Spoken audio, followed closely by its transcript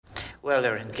Well,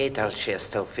 ar an gédal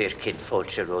siasta fér cin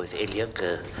fóilte roiv iliog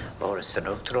oras an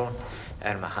octrón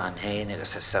mahan hain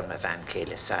agus sama van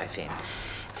céile saifin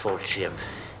fóiltiam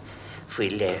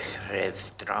fuile rev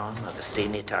drám agus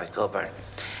daine tá gobar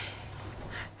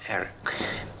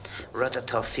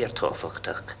Rudatá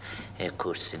Firtofachtach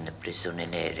course in the prison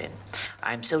in Erin.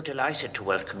 I'm so delighted to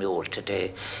welcome you all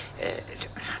today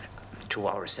to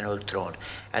Áras an Uachtaráin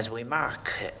as we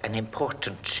mark an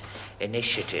important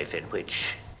initiative in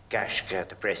which Gaisce,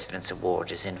 the President's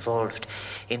Award, is involved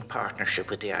in partnership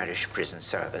with the Irish Prison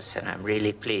Service, and I'm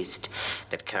really pleased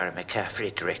that Cara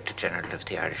McCaffrey, Director General of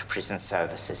the Irish Prison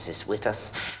Services, is with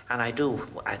us, and I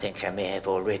think I may have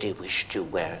already wished you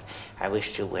well. I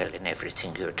wished you well in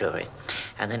everything you're doing.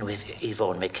 And then with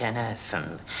Yvonne McKenna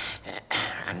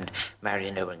and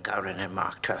Marion Owen Gowan and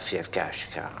Mark Tuffy of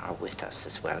Gaisce are with us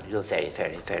as well. You're very,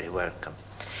 very, very welcome.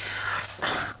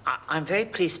 I'm very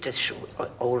pleased that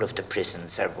all of the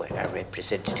prisons are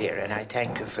represented here, and I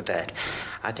thank you for that.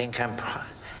 I think I'm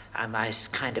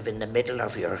kind of in the middle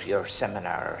of your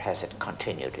seminar, or has it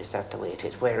continued? Is that the way it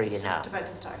is? Where are you now? It's about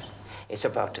to start. It's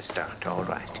about to start, all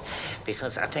right.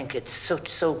 Because I think it's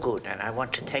so good, and I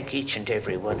want to thank each and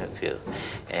every one of you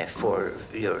for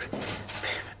your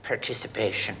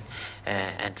participation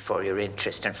and for your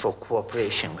interest and for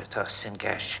cooperation with us in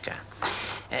Gaisce.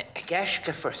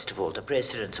 Gaisce, first of all, the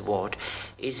President's Award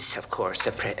is, of course,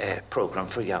 a programme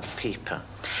for young people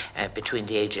between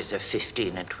the ages of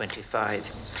 15 and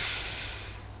 25.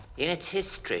 In its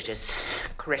history, it has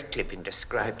correctly been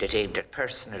described as aimed at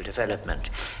personal development,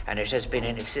 and it has been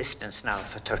in existence now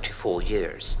for 34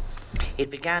 years. It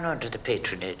began under the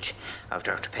patronage of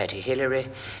Dr. Paddy Hillary,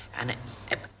 and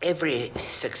every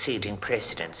succeeding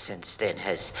president since then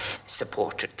has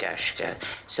supported Gaisce.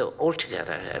 So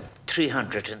altogether,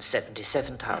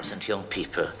 377,000 young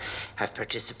people have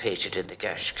participated in the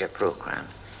Gaisce programme.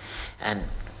 And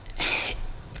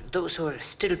those who are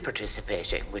still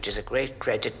participating, which is a great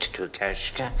credit to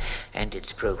Gaisce and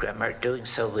its programme, are doing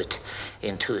so with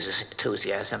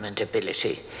enthusiasm and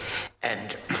ability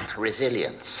and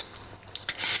resilience.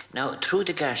 Now, through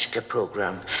the Gaisce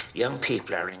programme, young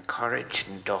people are encouraged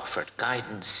and offered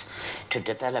guidance to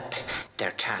develop their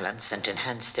talents and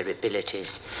enhance their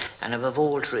abilities, and above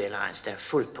all to realise their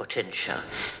full potential,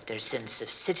 their sense of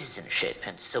citizenship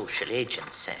and social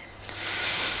agency.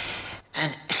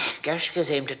 And Gaisce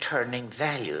is aimed at turning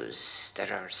values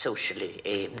that are socially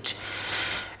aimed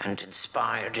and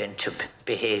inspired into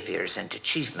behaviours and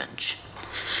achievement.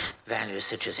 Values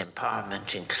such as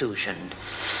empowerment, inclusion,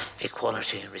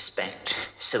 equality, respect,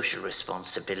 social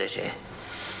responsibility,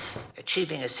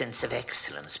 achieving a sense of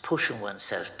excellence, pushing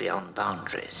oneself beyond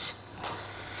boundaries.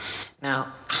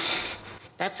 Now,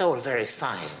 that's all very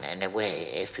fine in a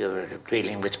way if you're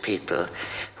dealing with people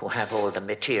who have all the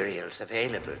materials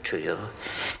available to you.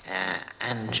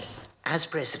 And as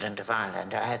President of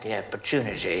Ireland, I had the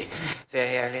opportunity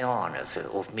very early on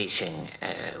of meeting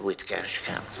with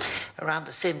Gaisce. Around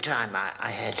the same time,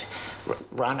 I had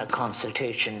run a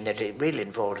consultation that it really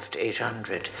involved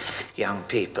 800 young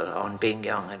people on being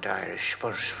young and Irish,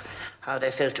 but how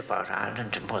they felt about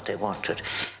Ireland and what they wanted.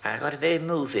 I got a very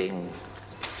moving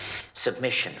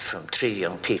submission from 3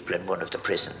 young people in one of the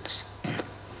prisons.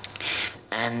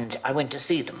 And I went to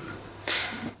see them.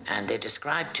 And they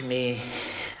described to me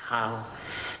how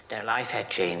their life had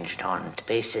changed on the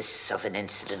basis of an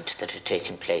incident that had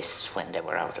taken place when they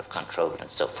were out of control and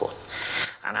so forth.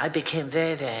 And I became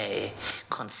very, very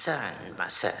concerned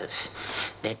myself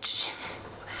that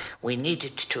we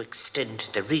needed to extend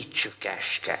the reach of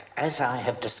Gaisce, as I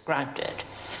have described it,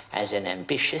 as an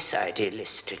ambitious,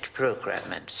 idealistic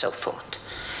programme and so forth.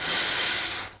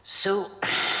 So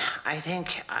I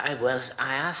think I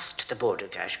asked the board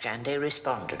of Gaisce, and they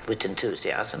responded with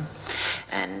enthusiasm,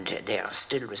 and they are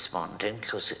still responding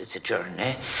because it's a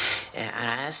journey. And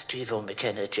I asked Yvonne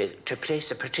McKenna to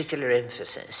place a particular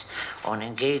emphasis on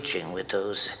engaging with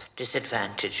those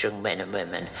disadvantaged young men and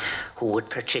women who would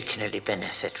particularly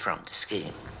benefit from the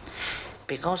scheme.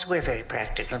 Because we're very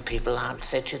practical people, I'll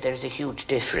say to you there's a huge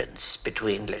difference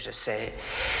between, let us say,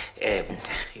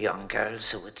 young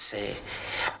girls who would say,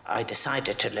 I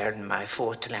decided to learn my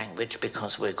 4th language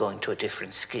because we're going to a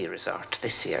different ski resort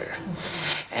this year.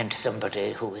 And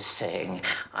somebody who is saying,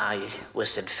 I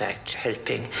was in fact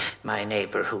helping my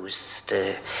neighbour who's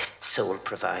the sole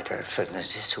provider for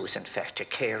this, who's in fact a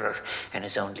carer and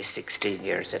is only 16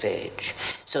 years of age.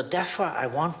 So therefore I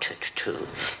wanted to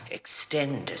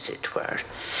extend, as it were,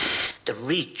 the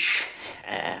reach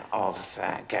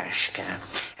Gaishka.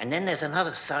 And then there's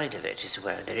another side of it as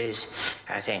well. There is,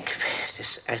 I think,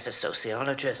 as a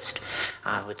sociologist,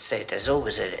 I would say there's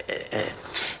always a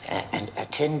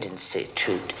tendency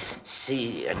to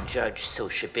see and judge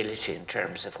sociability in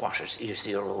terms of what is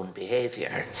your own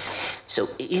behaviour. So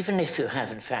even if you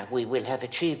have, in fact, we will have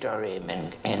achieved our aim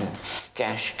in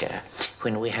Gaishka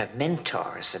when we have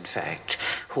mentors, in fact,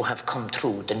 who have come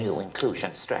through the new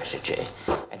inclusion strategy.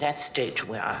 At that stage,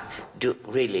 we are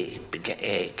really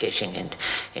getting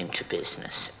into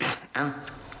business. And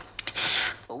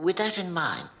with that in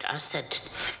mind, I said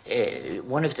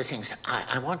one of the things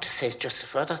I want to say, just a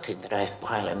further thing that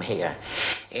while I'm here,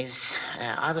 is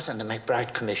I was on the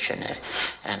McBride Commission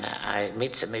and I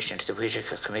made submission to the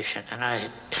Whittaker Commission, and I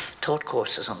taught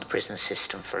courses on the prison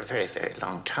system for a very, very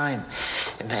long time.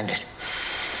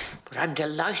 But I'm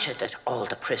delighted that all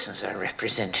the prisons are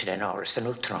represented in Áras an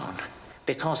Uachtaráin,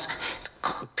 because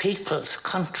people's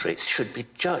countries should be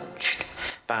judged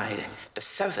by the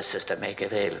services they make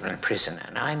available in prison.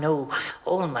 And I know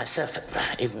all myself,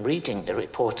 even reading the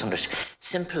reports on it,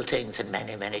 simple things in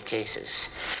many, many cases.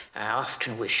 I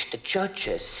often wish the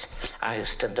judges, I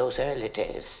used in those early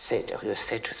days say to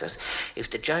us, if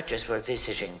the judges were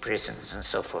visiting prisons and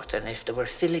so forth, and if they were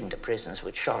filling the prisons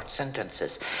with short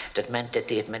sentences, that meant that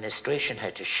the administration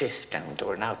had to shift and they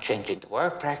were now changing the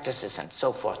work practices and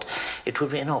so forth, it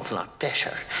would be an awful lot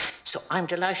better. So I'm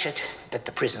delighted that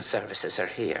the prison services are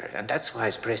here, and that's why,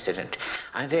 as President,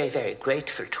 I'm very, very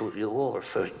grateful to you all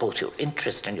for both your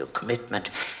interest and your commitment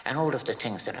and all of the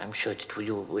things that I'm sure that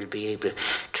you will be able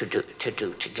to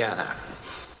do together.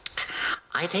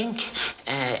 I think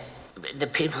the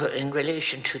people, in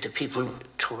relation to the people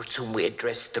towards whom we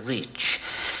address the reach,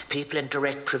 people in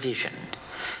direct provision,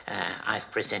 I've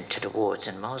presented awards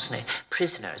in Mosney,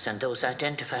 prisoners and those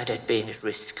identified as being at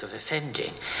risk of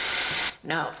offending.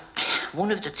 Now,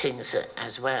 one of the things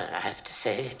as well, I have to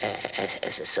say,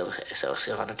 as a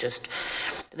sociologist,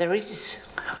 there is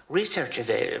research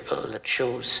available that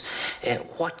shows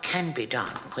what can be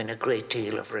done when a great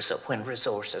deal of when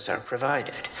resources are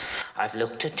provided. I've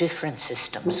looked at different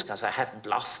systems because I haven't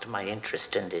lost my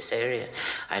interest in this area.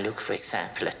 I look, for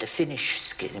example, at the Finnish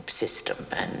system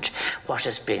and what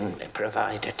has been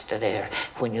provided there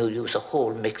when you use a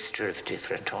whole mixture of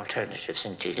different alternatives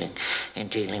in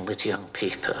dealing with young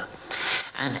people.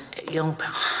 And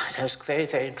I was very,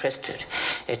 very interested.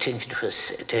 I think it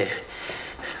was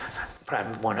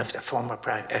one of the former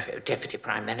Deputy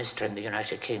Prime Minister in the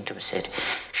United Kingdom said,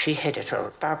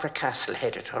 Barbara Castle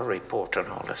headed her report on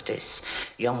all of this,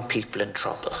 young people in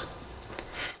trouble.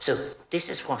 So this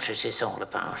is what it is all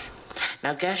about.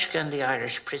 Now, Gaishka and the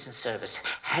Irish Prison Service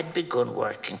had begun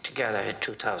working together in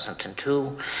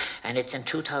 2002, and it's in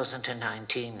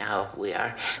 2019 now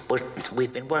but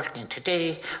we've been working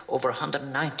today. Over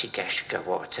 190 Gaishka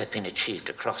awards have been achieved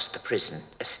across the prison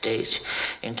estate,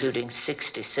 including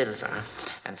 60 silver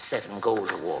and 7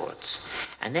 gold awards.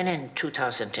 And then in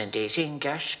 2018,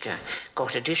 Gaishka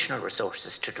got additional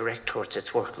resources to direct towards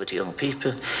its work with young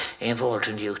people involved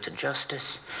in youth and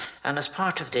justice, and as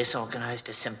part of this organised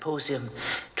a symposium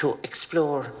to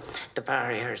explore the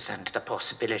barriers and the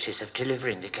possibilities of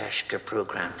delivering the Gaishka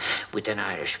programme within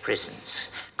Irish prisons.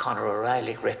 Conor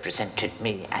O'Reilly represented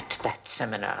me at that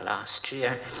seminar last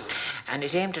year, and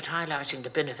it aimed at highlighting the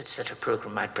benefits that a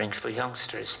programme might bring for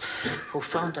youngsters who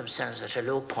found themselves at a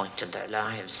low point in their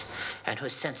lives and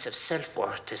whose sense of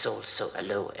self-worth is also a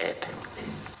low ebb.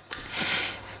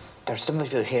 There's some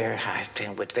of you here have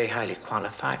been very highly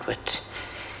qualified with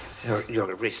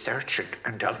your research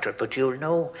and doctorate, but you'll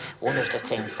know one of the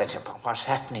things that what's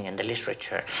happening in the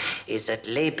literature is that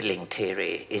labelling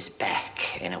theory is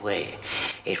back in a way.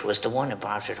 It was the one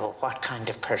about what kind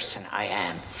of person I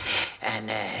am.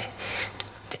 And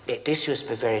this used to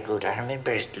be very good. I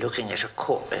remember looking at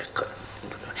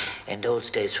in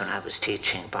those days when I was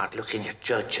teaching about looking at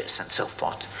judges and so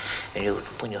forth, and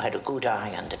when you had a good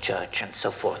eye on the judge and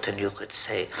so forth, and you could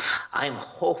say, I'm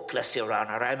hopeless, Your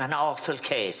Honour, I'm an awful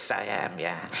case, I am,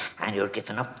 yeah, and you're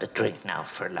giving up the drink now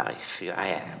for life, I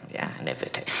am, yeah, and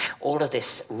everything. All of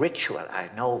this ritual, I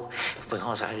know,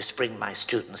 because I used to bring my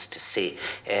students to see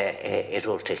it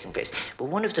all taking place. But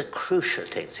one of the crucial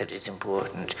things that is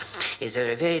important is there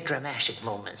are very dramatic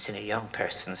moments in a young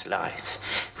person's life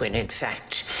when, in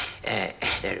fact,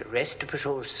 they're arrested, but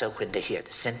also when they hear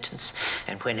the sentence,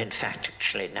 and when in fact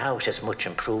actually now it has much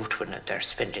improved when they're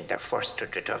spending their first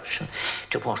introduction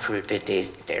to what will be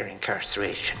their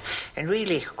incarceration. And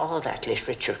really all that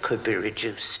literature could be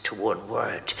reduced to one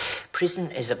word.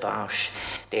 Prison is about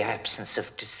the absence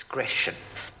of discretion.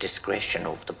 Discretion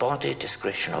over the body,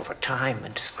 discretion over time,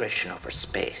 and discretion over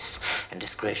space, and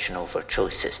discretion over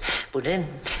choices. But then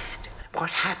what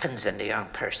happens in the young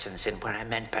persons, in what I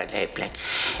meant by labelling,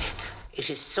 it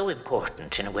is so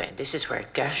important in a way. This is where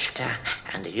Gaisce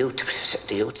and the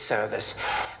youth service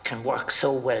can work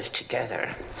so well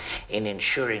together in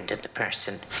ensuring that the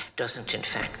person doesn't in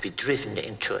fact be driven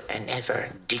into an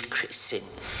ever decreasing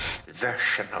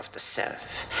version of the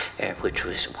self, which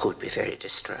could be very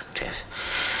destructive.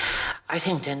 I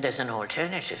think then there's an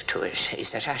alternative to it,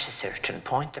 is that at a certain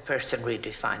point the person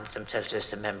redefines themselves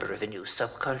as a member of a new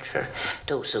subculture.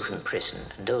 Those who are in prison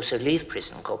and those who leave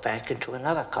prison go back into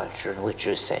another culture in which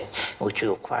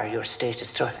you acquire your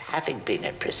status of having been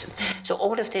in prison. So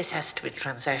all of this has to be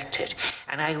transacted.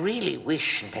 And I really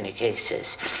wish in many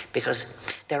cases, because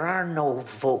there are no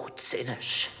votes in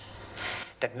it,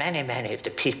 that many of the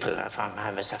people,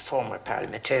 I'm as a former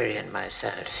parliamentarian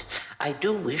myself, I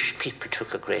do wish people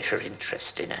took a greater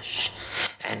interest in it,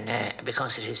 and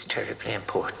because it is terribly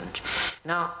important.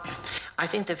 Now, I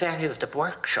think the value of the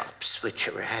workshops which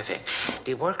we're having,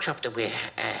 the workshop that we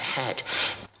had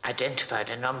identified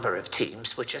a number of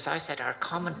themes which, as I said, are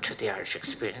common to the Irish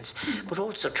experience, but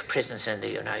also to prisons in the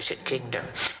United Kingdom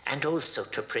and also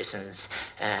to prisons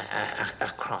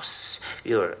across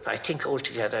Europe. I think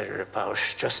altogether there are about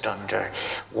just under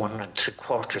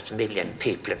 1.75 million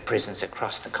people in prisons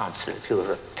across the Council of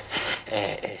Europe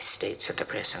states at the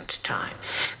present time.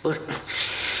 But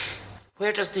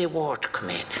where does the award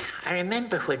come in? I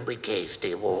remember when we gave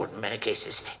the award, in many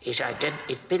cases,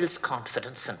 it builds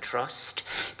confidence and trust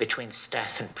between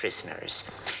staff and prisoners.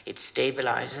 It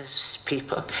stabilises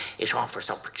people. It offers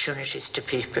opportunities to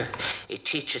people. It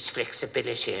teaches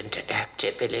flexibility and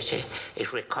adaptability.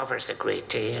 It recovers a great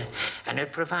deal. And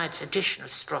it provides additional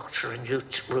structure and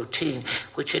routine,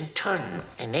 which in turn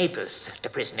enables the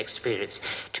prison experience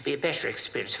to be a better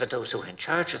experience for those who are in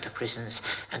charge of the prisons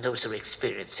and those who are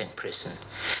experiencing prison.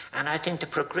 And I think the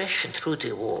progression through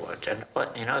the award and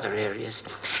in other areas,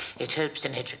 it helps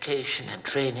in education and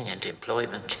training and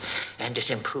employment, and it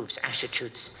improves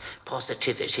attitudes,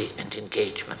 positivity and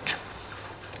engagement.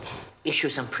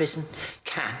 Issues in prison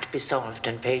can't be solved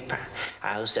in paper.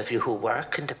 Those of you who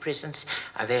work in the prisons,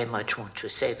 I very much want to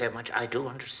say very much, I do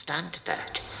understand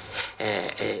that.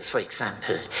 For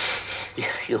example,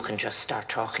 you can just start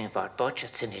talking about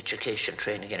budgets in education,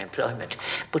 training and employment.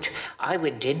 But I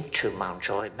went into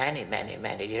Mountjoy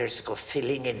many years ago,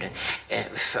 filling in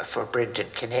for Brendan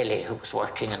Kennelly, who was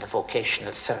working in the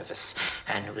vocational service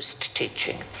and was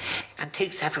teaching. And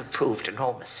things have improved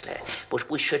enormously, but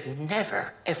we should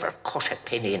never, ever cut a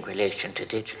penny in relation to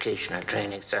the educational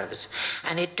training service.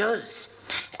 And it does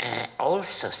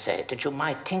also say that you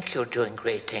might think you're doing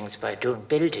great things by doing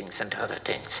buildings and other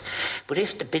things, but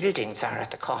if the buildings are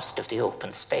at the cost of the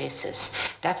open spaces,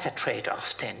 that's a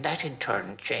trade-off then. That in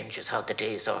turn changes how the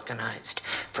day is organised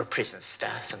for prison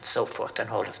staff and so forth and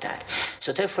all of that.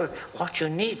 So therefore, what you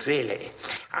need really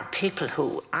are people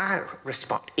who are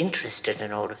interested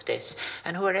in all of this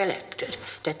and who are elected,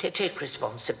 that they take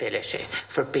responsibility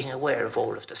for being aware of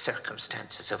all of the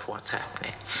circumstances of what's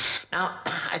happening. Now,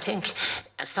 I think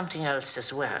something else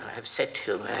as well. I've said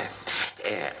to you,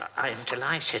 I'm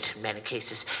delighted in many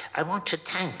cases. I want to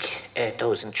thank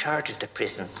those in charge of the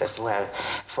prisons as well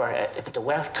for the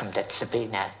welcome that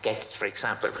Sabina gets, for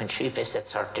example, when she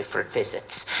visits or different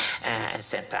visits,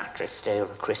 St. Patrick's Day or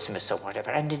Christmas or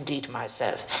whatever, and indeed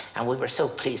myself. And we were so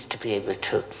pleased to be able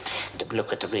to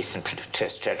look at the recent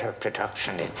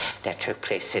production that took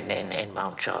place in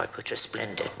Mountjoy, which was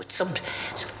splendid, with some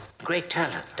great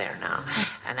talent there now.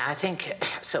 And I think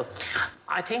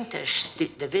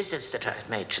the visits that I've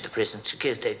made to the prison to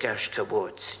give the Gaisce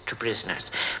Awards to prisoners,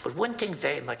 but one thing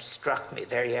very much struck me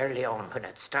very early on when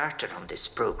I'd started on this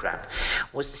programme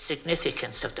was the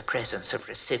significance of the presence of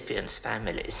recipients'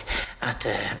 families at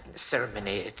the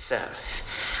ceremony itself.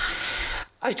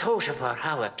 I thought about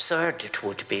how absurd it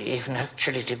would be even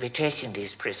actually to be taking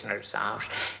these prisoners out,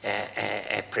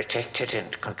 protected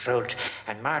and controlled,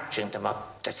 and marching them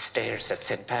up the stairs at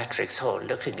St. Patrick's Hall,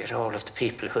 looking at all of the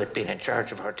people who had been in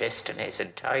charge of our destinies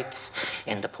in tights,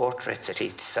 in the portraits at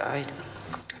each side.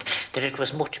 that it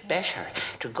was much better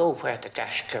to go where the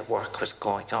Gaisce work was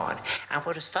going on. And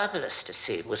what was fabulous to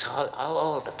see was how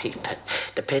all the people,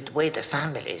 the way the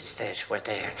families that were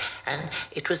there. And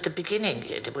it was the beginning.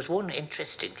 There was one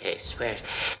interesting case where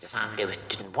the family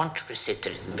didn't want to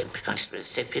become a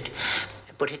recipient,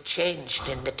 but it changed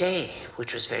in the day,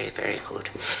 which was very, very good.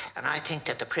 And I think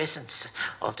that the presence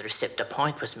of the recipient, the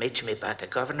point was made to me by the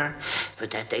governor, for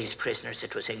that these prisoners,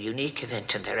 it was a unique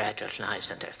event in their adult lives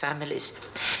and their families,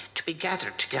 to be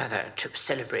gathered together to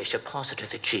celebrate a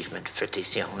positive achievement for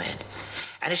these young men.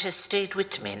 And it has stayed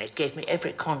with me, and it gave me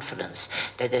every confidence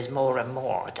that there's more and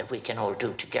more that we can all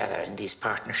do together in these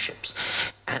partnerships.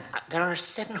 And there are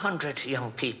 700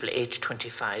 young people aged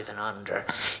 25 and under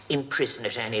in prison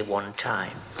at any one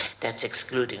time. That's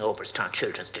excluding Oberstown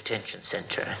Children's Detention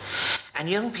Centre. And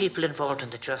young people involved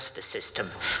in the justice system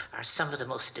are some of the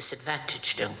most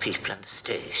disadvantaged young people in the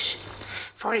state.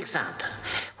 For example,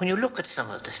 when you look at some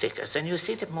of the figures, and you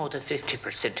see that more than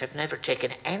 50% have never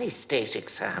taken any state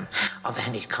exam of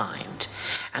any kind,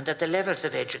 and that the levels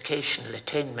of educational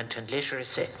attainment and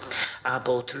literacy are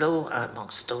both low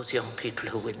amongst those young people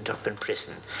who end up in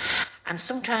prison. And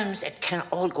sometimes it can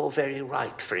all go very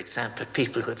right. For example,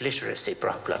 people who have literacy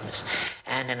problems.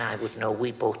 Anne and I would know,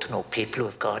 we both know people who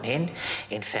have gone in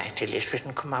fact, illiterate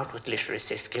and come out with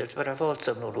literacy skills, but I've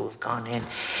also known who have gone in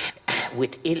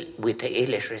with the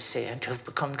illiteracy and who have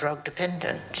become drug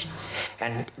dependent.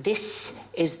 And this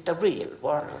is the real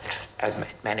world in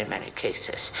many, many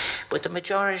cases. But the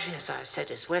majority, as I said,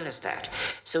 as well as that.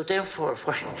 So therefore,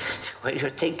 when you're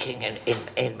thinking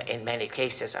in many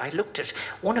cases, I looked at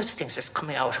one of the things that's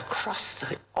coming out across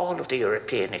all of the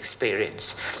European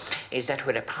experience is that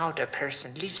when a powder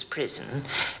person leaves prison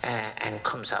and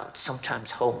comes out,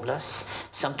 sometimes homeless,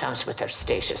 sometimes with their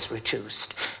status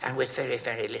reduced, and with very,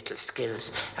 very little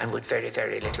skills, and with very,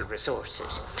 very little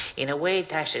resources. In a way,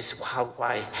 that is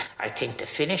why I think the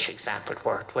Finnish example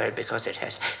worked well, because it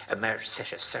has a merged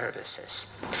set of services.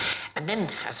 And then,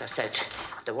 as I said,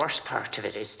 the worst part of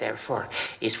it is, therefore,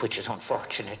 which is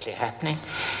unfortunately happening,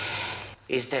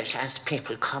 is that as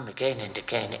people come again and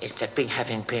again, is that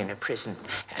having been in prison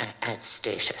adds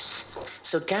status.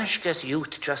 So Gaisce's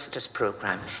Youth Justice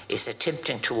Programme is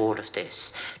attempting to all of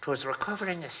this, towards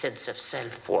recovering a sense of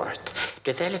self-worth,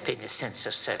 developing a sense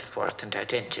of self-worth and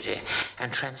identity,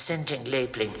 and transcending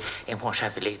labelling in what I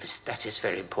believe is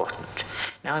very important.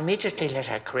 Now, immediately let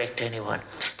I correct anyone.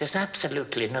 There's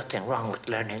absolutely nothing wrong with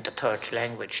learning the third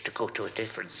language to go to a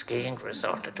different skiing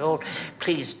resort at all.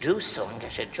 Please do so and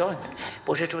get enjoyment.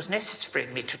 But it was necessary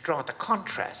for me to draw the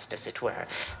contrast, as it were,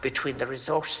 between the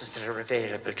resources that are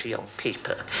available to young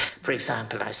people. For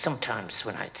example, I sometimes,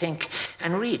 when I think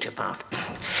and read about,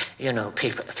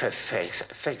 people,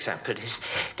 for example,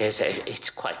 it's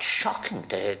quite shocking,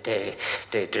 the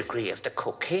degree of the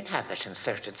cocaine habit in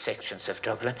certain sections of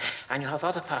Dublin, and you have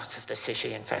other parts of the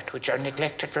city, in fact, which are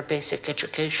neglected for basic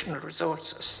educational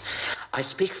resources. I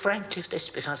speak frankly of this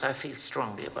because I feel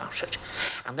strongly about it.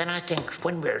 And then I think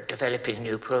when we're developing a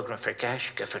new programme for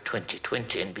Gaisce for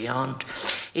 2020 and beyond,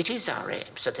 it is our aim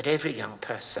so that every young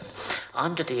person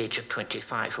under the age of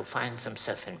 25 who finds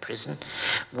themselves in prison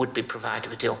would be provided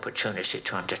with the opportunity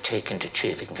to undertake and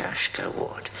achieve a Gaisce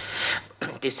award.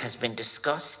 This has been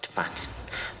discussed by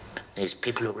these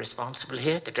people who are responsible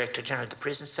here, the Director General of the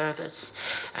Prison Service,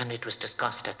 and it was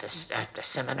discussed at the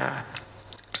seminar.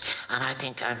 And I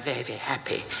think I'm very, very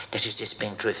happy that it is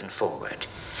being driven forward.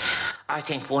 I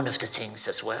think one of the things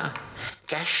as well,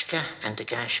 Gaisce and the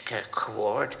Gaisce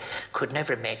Award could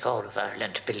never make all of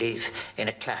Ireland believe in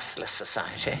a classless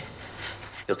society.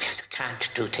 You can't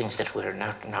do things that we're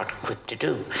not equipped to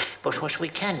do. But what we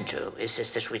can do is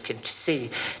that we can see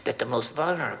that the most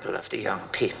vulnerable of the young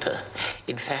people,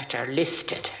 in fact, are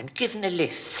lifted and given a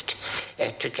lift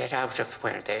to get out of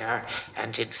where they are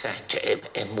and, in fact,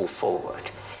 move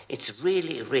forward. It's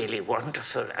really, really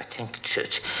wonderful, I think,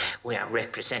 that we are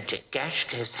representing.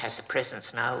 Gaisce has a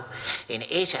presence now in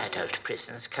 8 adult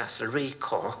prisons: Castlereagh,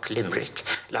 Cork, Limerick,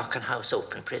 Lockenhouse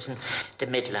Open Prison, the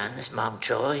Midlands,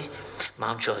 Mountjoy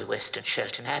West and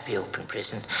Shelton Abbey Open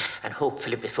Prison, and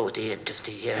hopefully before the end of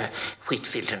the year,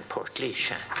 Wheatfield and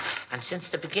Portlaoise. And since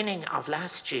the beginning of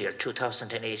last year,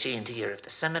 2018, the year of the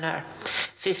seminar,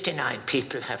 59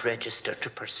 people have registered to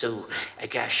pursue a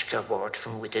Gaisce award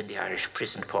from within the Irish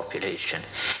prison population,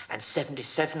 and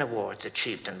 77 awards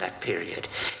achieved in that period.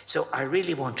 So I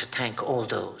really want to thank all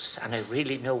those, and I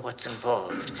really know what's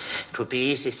involved. It would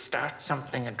be easy to start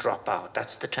something and drop out.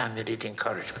 That's the time you need the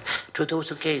encouragement. To those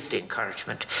who gave the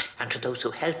encouragement, and to those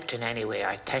who helped in any way,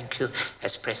 I thank you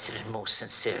as President most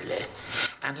sincerely.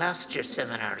 And last year's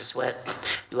seminar as well,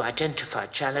 you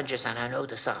identified challenges, and I know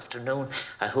this afternoon,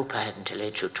 I hope I haven't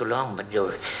delayed you too long, but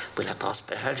we'll have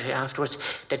possibility afterwards,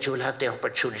 that you will have the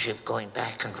opportunity of going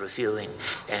back and reviewing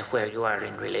where you are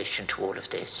in relation to all of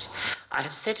this. I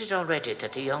have said it already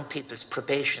that the Young People's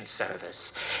Probation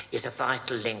Service is a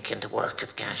vital link in the work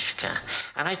of Gaisce,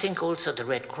 and I think also the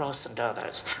Red Cross and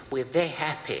others, we're very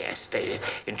happy as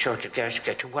in Church of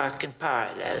Gaisce to work in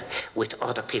parallel with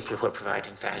other people who are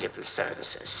providing valuable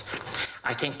services.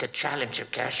 I think the challenge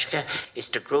of Gaisce is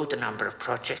to grow the number of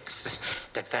projects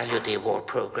that value the award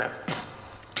programme.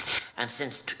 And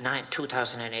since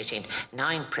 2018,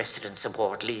 9 Precedence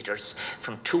Award leaders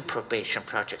from 2 probation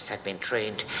projects have been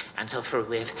trained, and so far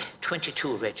we have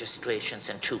 22 registrations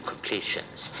and 2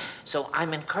 completions. So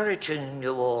I'm encouraging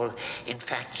you all, in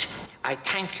fact, I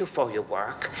thank you for your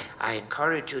work. I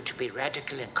encourage you to be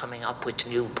radical in coming up with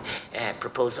new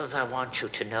proposals. I want you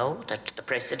to know that the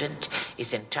President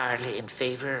is entirely in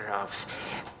favour of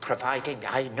providing.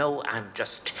 I know I'm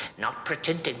just not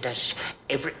pretending that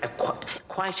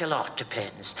quite a lot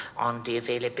depends on the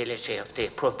availability of the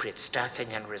appropriate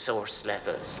staffing and resource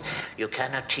levels. You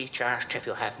cannot teach art if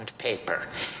you haven't paper,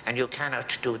 and you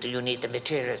cannot you need the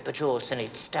materials, but you also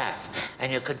need staff,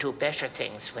 and you can do better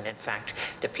things when in fact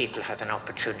the people have an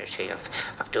opportunity of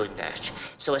doing that.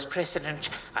 So as President,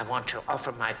 I want to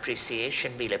offer my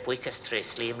appreciation, Míle buíochas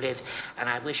Tréis Líamliv, and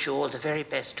I wish you all the very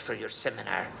best for your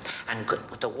seminar and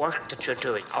with the work that you're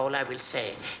doing. All I will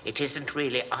say, it isn't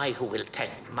really I who will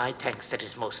thank, my thanks that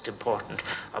is most important,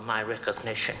 or my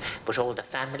recognition, but all the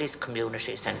families,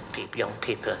 communities and young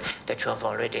people that you have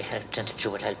already helped and that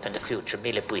you will help in the future.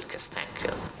 Míle buíochas, thank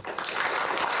you.